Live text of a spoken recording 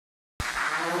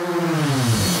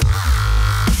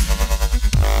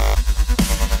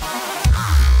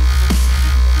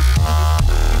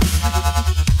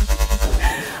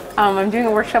I'm doing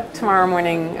a workshop tomorrow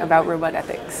morning about robot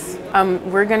ethics.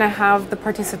 We're going to have the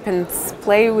participants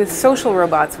play with social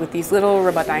robots, with these little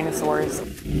robot dinosaurs.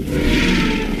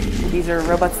 These are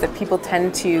robots that people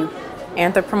tend to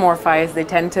anthropomorphize. They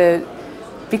tend to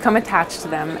become attached to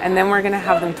them, and then we're going to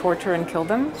have them torture and kill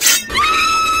them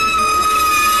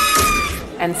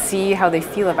and see how they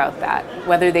feel about that.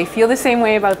 Whether they feel the same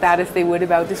way about that as they would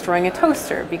about destroying a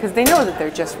toaster, because they know that they're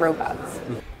just robots.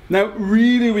 Now,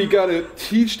 really, we gotta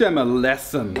teach them a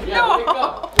lesson.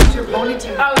 No! What's your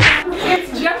ponytail? Oh,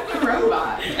 it's just a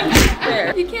robot.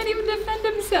 He can't even defend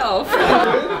himself.